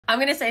I'm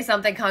going to say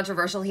something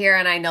controversial here,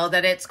 and I know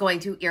that it's going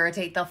to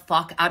irritate the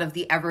fuck out of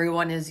the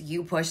everyone is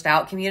you pushed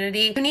out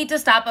community. You need to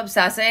stop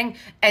obsessing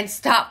and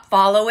stop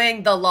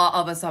following the law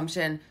of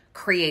assumption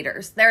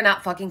creators. They're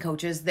not fucking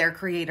coaches. They're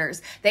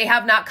creators. They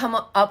have not come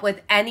up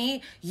with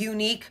any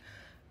unique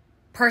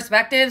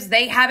perspectives.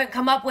 They haven't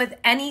come up with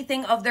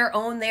anything of their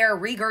own. They are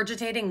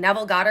regurgitating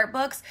Neville Goddard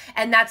books,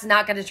 and that's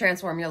not going to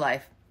transform your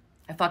life.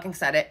 I fucking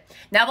said it.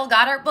 Neville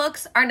Goddard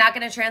books are not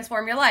going to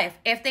transform your life.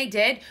 If they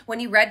did, when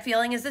you read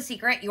Feeling is the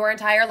Secret, your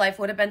entire life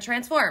would have been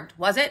transformed.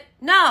 Was it?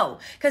 No,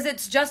 because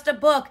it's just a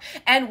book.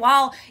 And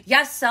while,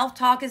 yes,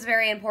 self-talk is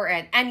very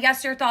important, and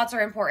yes, your thoughts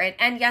are important,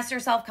 and yes, your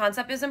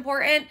self-concept is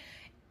important,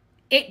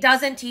 it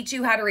doesn't teach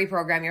you how to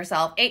reprogram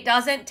yourself. It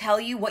doesn't tell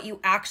you what you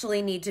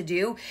actually need to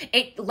do.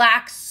 It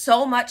lacks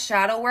so much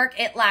shadow work.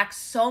 It lacks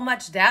so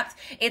much depth.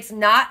 It's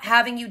not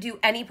having you do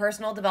any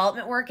personal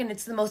development work, and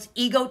it's the most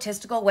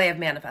egotistical way of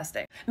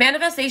manifesting.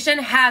 Manifestation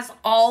has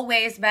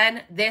always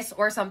been this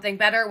or something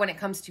better when it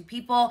comes to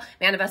people,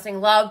 manifesting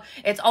love.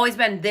 It's always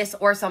been this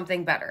or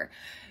something better.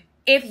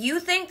 If you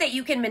think that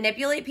you can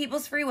manipulate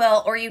people's free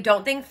will or you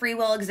don't think free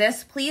will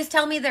exists, please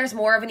tell me there's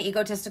more of an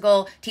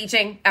egotistical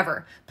teaching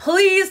ever.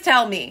 Please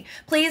tell me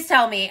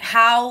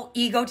how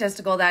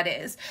egotistical that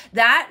is.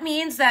 That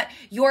means that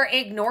you're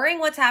ignoring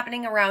what's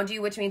happening around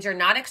you, which means you're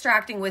not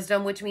extracting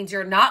wisdom, which means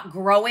you're not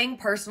growing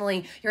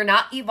personally, you're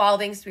not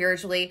evolving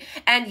spiritually,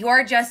 and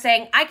you're just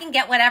saying, I can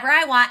get whatever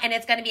I want and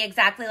it's going to be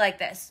exactly like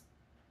this.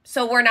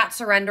 So we're not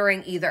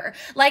surrendering either.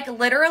 Like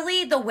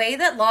literally the way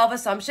that law of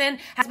assumption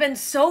has been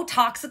so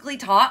toxically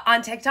taught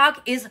on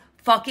TikTok is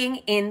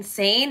fucking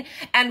insane.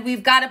 And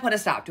we've got to put a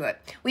stop to it.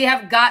 We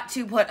have got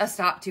to put a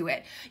stop to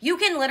it. You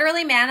can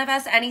literally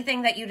manifest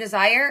anything that you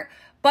desire,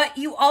 but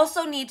you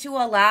also need to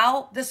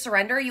allow the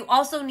surrender. You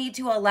also need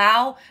to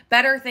allow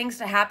better things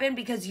to happen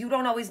because you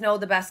don't always know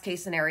the best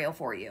case scenario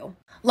for you.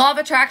 Law of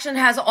attraction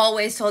has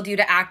always told you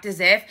to act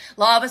as if.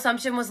 Law of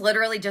assumption was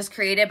literally just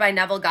created by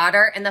Neville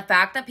Goddard. And the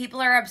fact that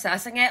people are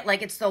obsessing it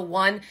like it's the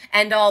one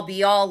end all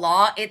be all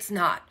law, it's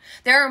not.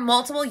 There are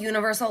multiple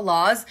universal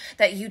laws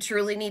that you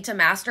truly need to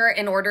master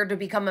in order to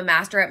become a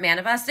master at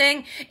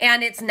manifesting.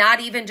 And it's not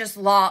even just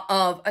law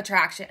of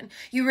attraction.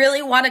 You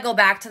really want to go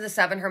back to the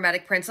 7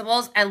 Hermetic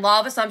principles, and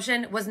law of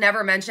assumption was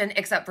never mentioned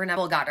except for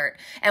Neville Goddard.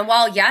 And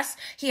while yes,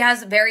 he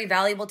has very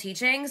valuable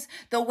teachings,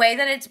 the way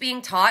that it's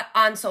being taught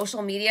on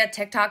social media,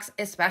 TikToks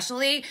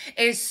especially,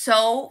 is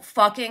so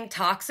fucking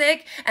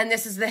toxic. And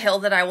this is the hill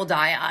that I will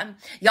die on.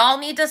 Y'all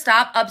need to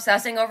stop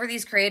obsessing over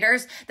these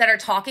creators that are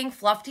talking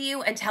fluff to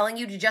you and telling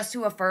you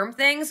to affirm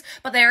things,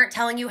 but they aren't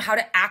telling you how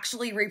to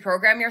actually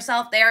reprogram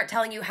yourself. They aren't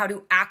telling you how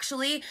to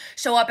actually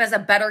show up as a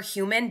better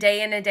human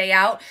day in and day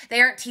out.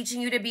 They aren't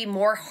teaching you to be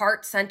more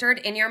heart-centered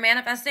in your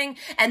manifesting,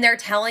 and they're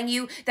telling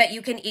you that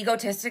you can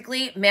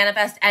egotistically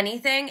manifest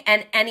anything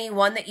and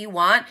anyone that you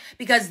want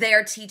because they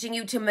are teaching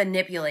you to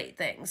manipulate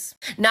things.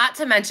 Not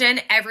to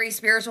mention, every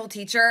spiritual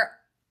teacher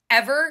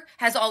ever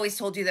has always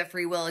told you that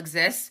free will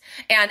exists,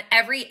 and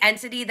every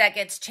entity that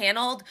gets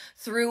channeled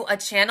through a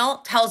channel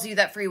tells you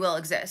that free will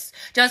exists.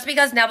 Just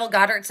because Neville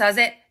Goddard says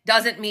it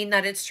doesn't mean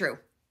that it's true.